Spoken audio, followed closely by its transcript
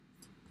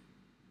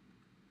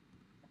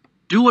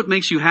Do what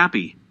makes you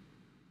happy.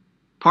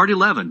 Part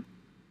 11.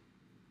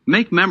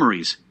 Make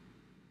memories.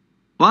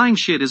 Buying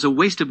shit is a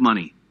waste of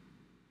money.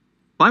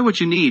 Buy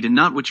what you need and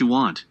not what you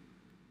want.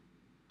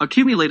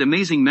 Accumulate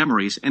amazing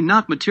memories and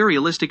not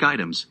materialistic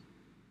items.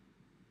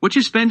 What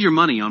you spend your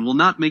money on will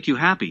not make you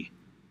happy.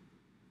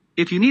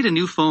 If you need a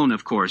new phone,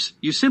 of course,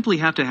 you simply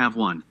have to have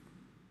one.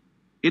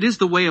 It is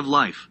the way of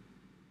life.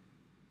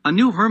 A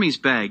new Hermes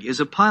bag is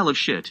a pile of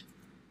shit.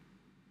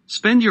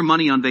 Spend your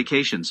money on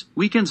vacations,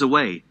 weekends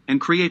away, and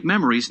create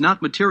memories,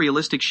 not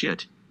materialistic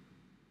shit.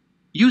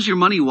 Use your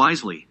money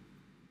wisely.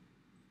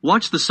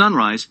 Watch the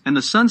sunrise and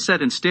the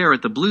sunset and stare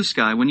at the blue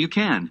sky when you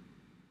can.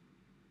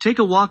 Take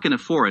a walk in a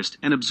forest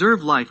and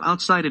observe life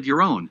outside of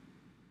your own.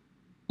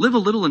 Live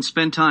a little and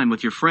spend time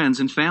with your friends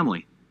and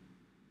family.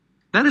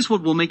 That is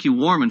what will make you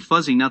warm and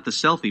fuzzy, not the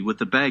selfie with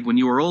the bag when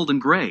you are old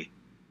and gray.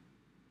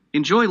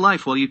 Enjoy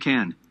life while you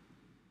can.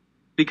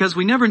 Because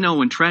we never know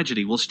when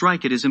tragedy will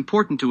strike, it is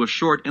important to have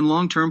short and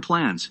long-term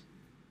plans.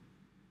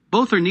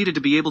 Both are needed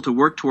to be able to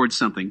work towards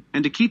something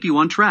and to keep you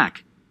on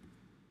track.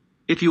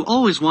 If you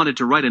always wanted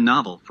to write a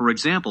novel, for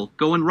example,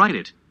 go and write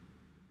it.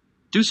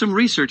 Do some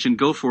research and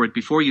go for it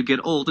before you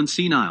get old and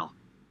senile.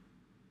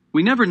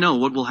 We never know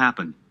what will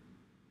happen.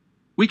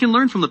 We can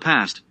learn from the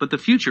past, but the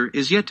future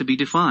is yet to be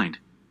defined.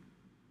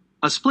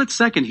 A split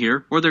second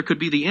here, or there could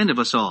be the end of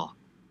us all.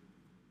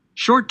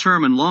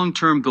 Short-term and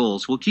long-term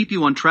goals will keep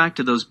you on track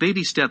to those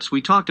baby steps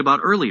we talked about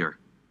earlier.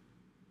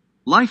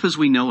 Life as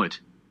we know it.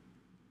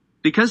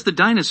 Because the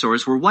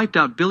dinosaurs were wiped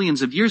out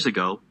billions of years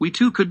ago, we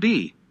too could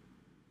be.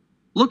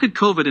 Look at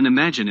COVID and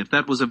imagine if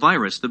that was a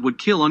virus that would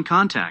kill on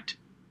contact.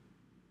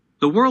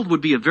 The world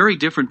would be a very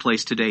different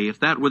place today if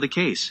that were the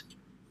case.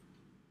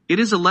 It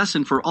is a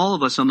lesson for all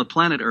of us on the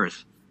planet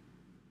Earth.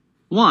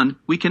 1.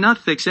 We cannot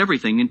fix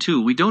everything, and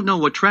 2. We don't know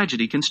what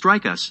tragedy can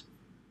strike us.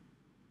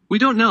 We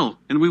don't know,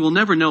 and we will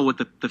never know what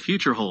the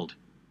future hold.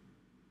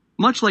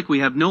 Much like we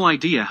have no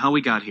idea how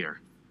we got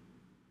here.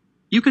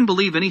 You can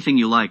believe anything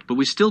you like, but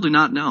we still do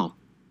not know.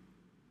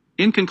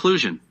 In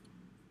conclusion,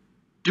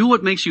 do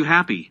what makes you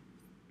happy.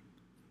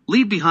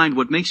 Leave behind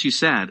what makes you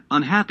sad,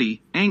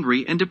 unhappy,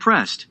 angry, and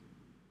depressed.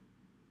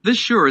 This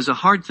sure is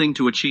a hard thing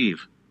to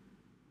achieve.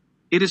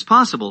 It is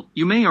possible,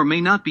 you may or may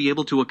not be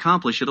able to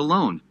accomplish it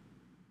alone.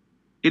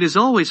 It is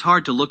always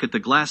hard to look at the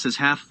glass as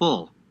half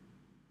full.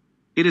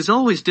 It is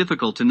always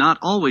difficult to not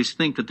always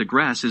think that the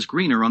grass is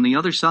greener on the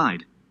other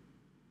side.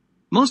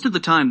 Most of the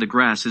time the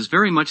grass is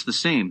very much the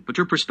same, but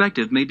your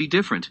perspective may be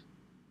different.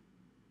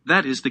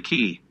 That is the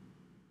key.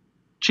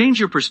 Change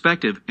your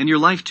perspective and your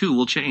life too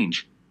will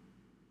change.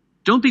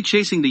 Don't be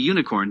chasing the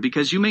unicorn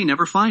because you may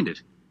never find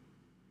it.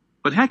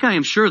 But heck, I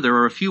am sure there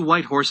are a few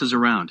white horses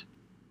around.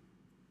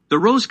 The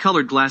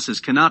rose-colored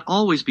glasses cannot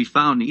always be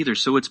found either,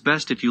 so it's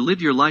best if you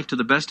live your life to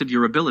the best of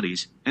your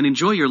abilities, and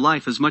enjoy your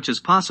life as much as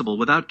possible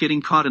without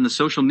getting caught in the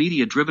social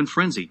media-driven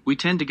frenzy we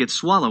tend to get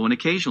swallowed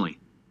occasionally.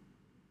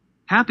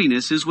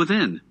 Happiness is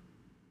within.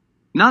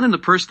 Not in the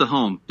purse, the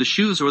home, the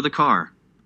shoes, or the car.